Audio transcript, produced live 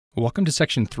Welcome to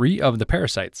section 3 of the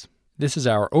parasites. This is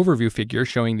our overview figure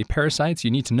showing the parasites you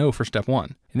need to know for step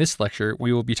 1. In this lecture,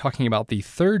 we will be talking about the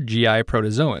third GI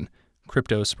protozoan,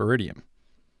 Cryptosporidium.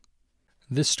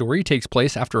 This story takes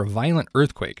place after a violent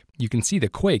earthquake. You can see the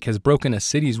quake has broken a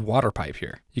city's water pipe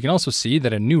here. You can also see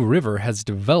that a new river has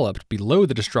developed below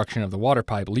the destruction of the water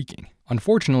pipe leaking.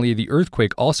 Unfortunately, the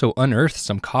earthquake also unearthed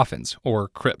some coffins, or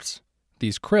crypts.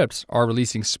 These crypts are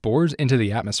releasing spores into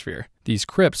the atmosphere. These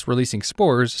crypts releasing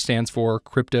spores stands for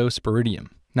Cryptosporidium.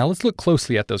 Now let's look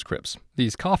closely at those crypts.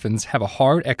 These coffins have a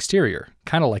hard exterior,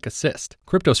 kind of like a cyst.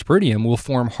 Cryptosporidium will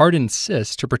form hardened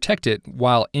cysts to protect it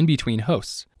while in between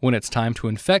hosts. When it's time to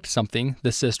infect something,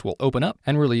 the cyst will open up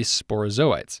and release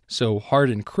sporozoites. So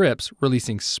hardened crypts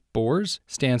releasing spores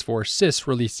stands for cysts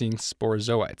releasing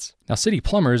sporozoites. Now city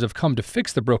plumbers have come to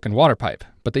fix the broken water pipe,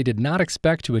 but they did not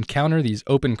expect to encounter these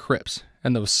open crypts.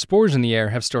 And those spores in the air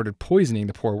have started poisoning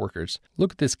the poor workers.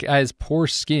 Look at this guy's poor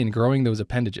skin growing those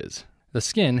appendages. The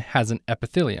skin has an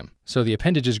epithelium, so the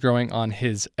appendages growing on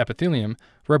his epithelium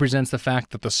represents the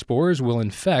fact that the spores will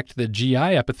infect the GI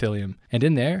epithelium, and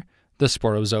in there, the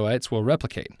sporozoites will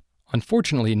replicate.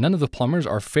 Unfortunately, none of the plumbers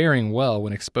are faring well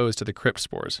when exposed to the crypt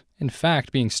spores. In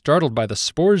fact, being startled by the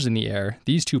spores in the air,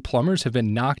 these two plumbers have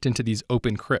been knocked into these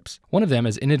open crypts. One of them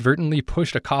has inadvertently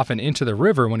pushed a coffin into the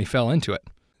river when he fell into it.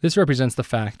 This represents the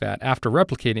fact that after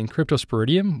replicating,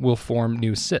 Cryptosporidium will form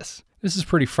new cysts. This is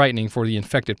pretty frightening for the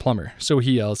infected plumber, so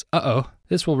he yells, "Uh-oh."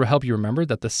 This will help you remember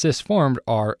that the cysts formed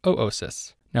are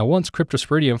oocysts. Now once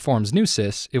Cryptosporidium forms new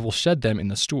cysts, it will shed them in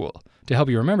the stool. To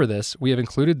help you remember this, we have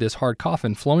included this hard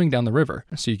coffin flowing down the river,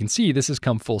 so you can see this has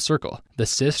come full circle. The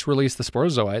cysts released the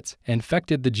sporozoites,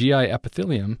 infected the GI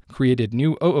epithelium, created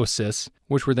new oocysts,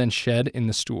 which were then shed in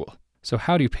the stool. So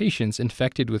how do patients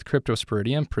infected with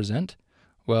Cryptosporidium present?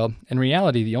 Well, in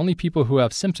reality, the only people who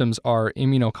have symptoms are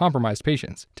immunocompromised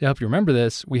patients. To help you remember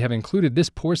this, we have included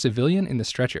this poor civilian in the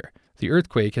stretcher. The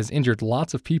earthquake has injured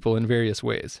lots of people in various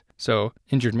ways. So,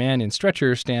 injured man in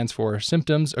stretcher stands for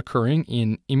symptoms occurring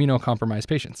in immunocompromised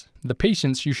patients. The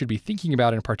patients you should be thinking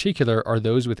about in particular are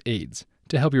those with AIDS.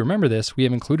 To help you remember this, we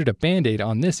have included a band-aid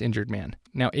on this injured man.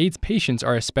 Now, AIDS patients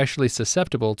are especially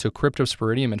susceptible to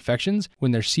Cryptosporidium infections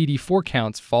when their CD4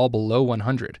 counts fall below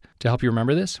 100. To help you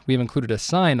remember this, we have included a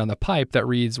sign on the pipe that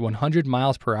reads 100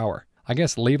 miles per hour. I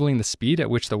guess labeling the speed at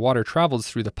which the water travels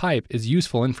through the pipe is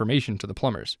useful information to the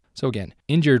plumbers. So again,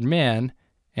 injured man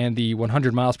and the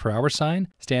 100 miles per hour sign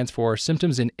stands for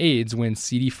symptoms in AIDS when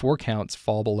CD4 counts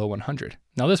fall below 100.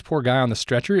 Now this poor guy on the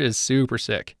stretcher is super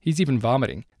sick. He's even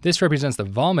vomiting. This represents the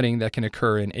vomiting that can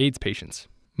occur in AIDS patients.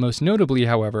 Most notably,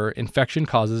 however, infection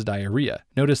causes diarrhea.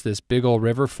 Notice this big old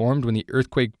river formed when the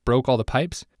earthquake broke all the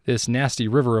pipes? This nasty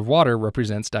river of water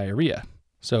represents diarrhea.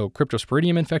 So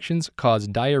Cryptosporidium infections cause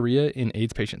diarrhea in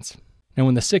AIDS patients. Now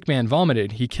when the sick man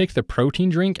vomited, he kicked the protein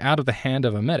drink out of the hand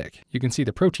of a medic. You can see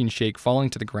the protein shake falling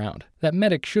to the ground. That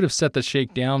medic should have set the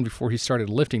shake down before he started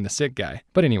lifting the sick guy.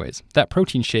 But anyways, that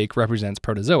protein shake represents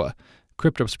protozoa.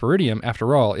 Cryptosporidium,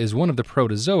 after all, is one of the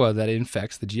protozoa that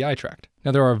infects the GI tract.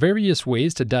 Now there are various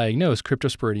ways to diagnose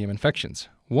Cryptosporidium infections.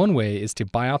 One way is to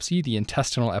biopsy the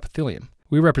intestinal epithelium.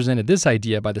 We represented this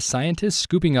idea by the scientist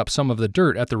scooping up some of the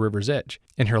dirt at the river's edge.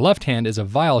 In her left hand is a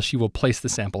vial she will place the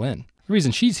sample in. The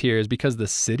reason she's here is because the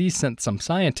city sent some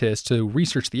scientists to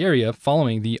research the area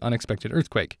following the unexpected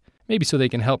earthquake, maybe so they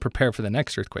can help prepare for the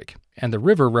next earthquake. And the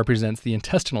river represents the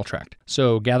intestinal tract,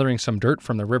 so gathering some dirt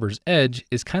from the river's edge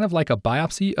is kind of like a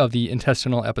biopsy of the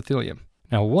intestinal epithelium.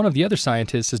 Now, one of the other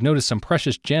scientists has noticed some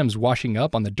precious gems washing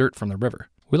up on the dirt from the river.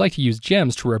 We like to use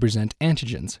gems to represent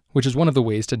antigens, which is one of the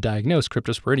ways to diagnose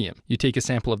Cryptosporidium. You take a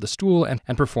sample of the stool and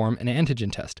perform an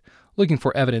antigen test, looking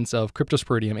for evidence of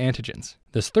Cryptosporidium antigens.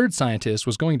 This third scientist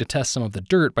was going to test some of the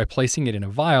dirt by placing it in a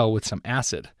vial with some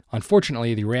acid.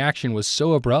 Unfortunately, the reaction was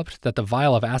so abrupt that the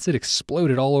vial of acid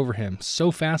exploded all over him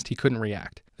so fast he couldn't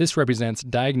react. This represents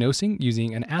diagnosing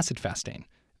using an acid-fast stain.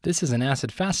 This is an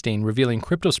acid-fast stain revealing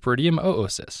Cryptosporidium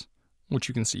oocysts, which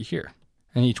you can see here.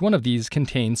 And each one of these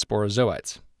contains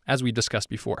sporozoites, as we discussed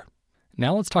before.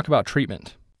 Now let's talk about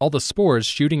treatment. All the spores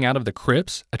shooting out of the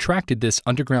crypts attracted this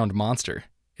underground monster.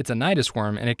 It's a Nidus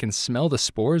worm and it can smell the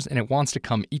spores and it wants to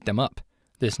come eat them up.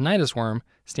 This Nidus worm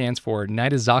stands for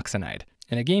nidazoxanide.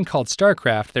 In a game called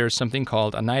StarCraft, there is something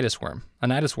called a Nidus worm. A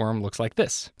Nidus worm looks like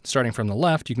this. Starting from the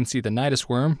left, you can see the Nidus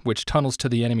worm, which tunnels to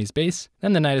the enemy's base.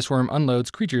 Then the Nidus worm unloads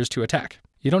creatures to attack.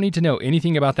 You don't need to know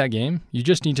anything about that game, you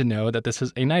just need to know that this is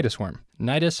a Nidus worm.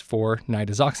 Nidus for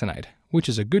nidazoxanide, which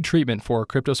is a good treatment for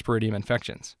Cryptosporidium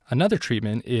infections. Another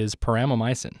treatment is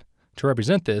paramomycin. To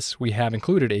represent this, we have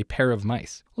included a pair of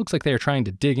mice. Looks like they are trying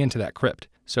to dig into that crypt.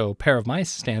 So pair of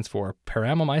mice stands for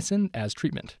paramomycin as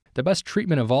treatment. The best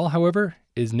treatment of all, however,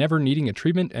 is never needing a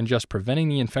treatment and just preventing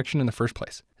the infection in the first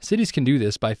place. Cities can do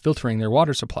this by filtering their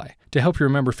water supply. To help you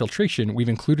remember filtration, we've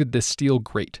included this steel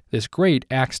grate. This grate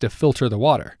acts to filter the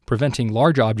water, preventing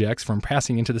large objects from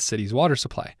passing into the city's water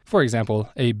supply. For example,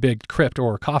 a big crypt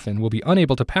or coffin will be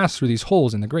unable to pass through these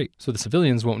holes in the grate, so the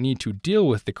civilians won't need to deal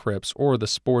with the crypts or the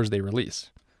spores they release.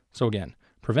 So again,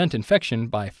 prevent infection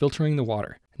by filtering the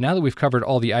water. Now that we've covered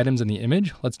all the items in the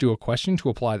image, let's do a question to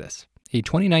apply this. A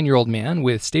 29-year-old man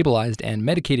with stabilized and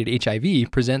medicated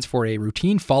HIV presents for a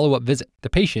routine follow-up visit. The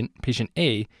patient, patient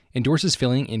A, endorses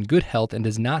feeling in good health and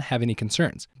does not have any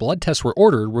concerns. Blood tests were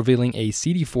ordered revealing a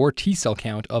CD4 T cell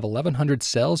count of 1,100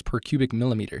 cells per cubic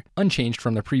millimeter, unchanged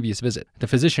from the previous visit. The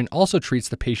physician also treats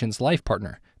the patient's life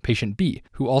partner, patient B,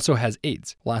 who also has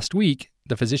AIDS. Last week,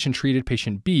 the physician treated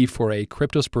patient B for a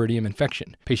Cryptosporidium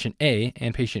infection. Patient A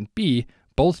and patient B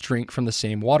both drink from the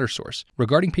same water source.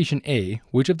 Regarding patient A,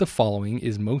 which of the following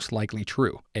is most likely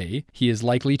true? A, he is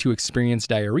likely to experience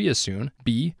diarrhea soon.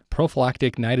 B,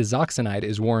 prophylactic nidus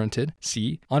is warranted.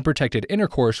 C, unprotected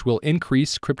intercourse will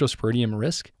increase Cryptosporidium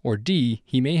risk. Or D,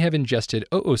 he may have ingested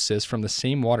oocysts from the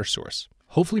same water source.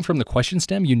 Hopefully from the question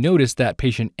stem, you notice that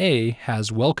patient A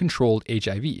has well-controlled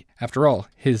HIV. After all,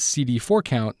 his CD4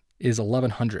 count is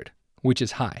 1,100, which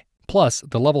is high. Plus,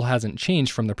 the level hasn't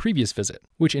changed from the previous visit,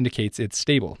 which indicates it's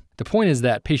stable. The point is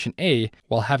that patient A,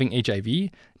 while having HIV,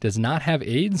 does not have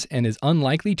AIDS and is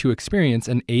unlikely to experience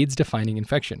an AIDS-defining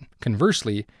infection.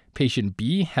 Conversely, patient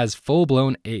B has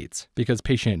full-blown AIDS because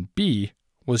patient B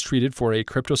was treated for a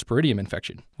Cryptosporidium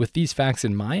infection. With these facts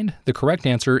in mind, the correct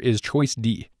answer is choice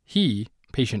D. He,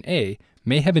 patient A,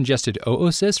 may have ingested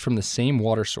oocysts from the same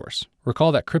water source.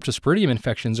 Recall that Cryptosporidium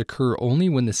infections occur only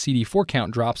when the CD4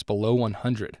 count drops below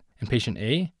 100. And patient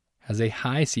A has a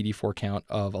high CD4 count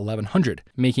of 1,100,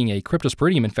 making a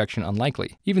Cryptosporidium infection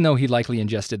unlikely, even though he likely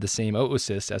ingested the same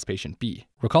oocysts as patient B.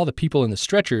 Recall the people in the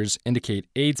stretchers indicate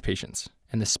AIDS patients,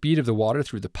 and the speed of the water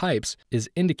through the pipes is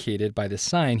indicated by this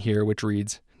sign here, which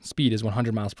reads, speed is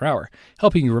 100 miles per hour,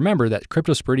 helping you remember that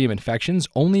Cryptosporidium infections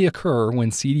only occur when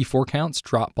CD4 counts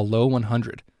drop below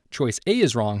 100. Choice A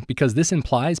is wrong because this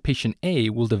implies patient A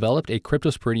will develop a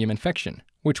Cryptosporidium infection,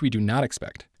 which we do not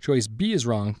expect. Choice B is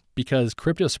wrong because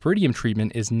Cryptosporidium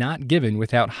treatment is not given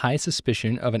without high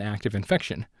suspicion of an active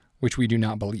infection, which we do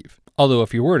not believe. Although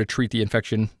if you were to treat the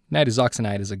infection,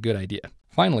 nidus is a good idea.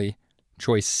 Finally,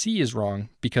 choice C is wrong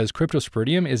because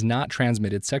Cryptosporidium is not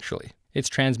transmitted sexually. It's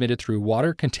transmitted through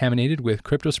water contaminated with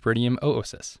Cryptosporidium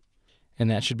oocysts. And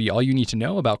that should be all you need to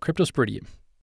know about Cryptosporidium.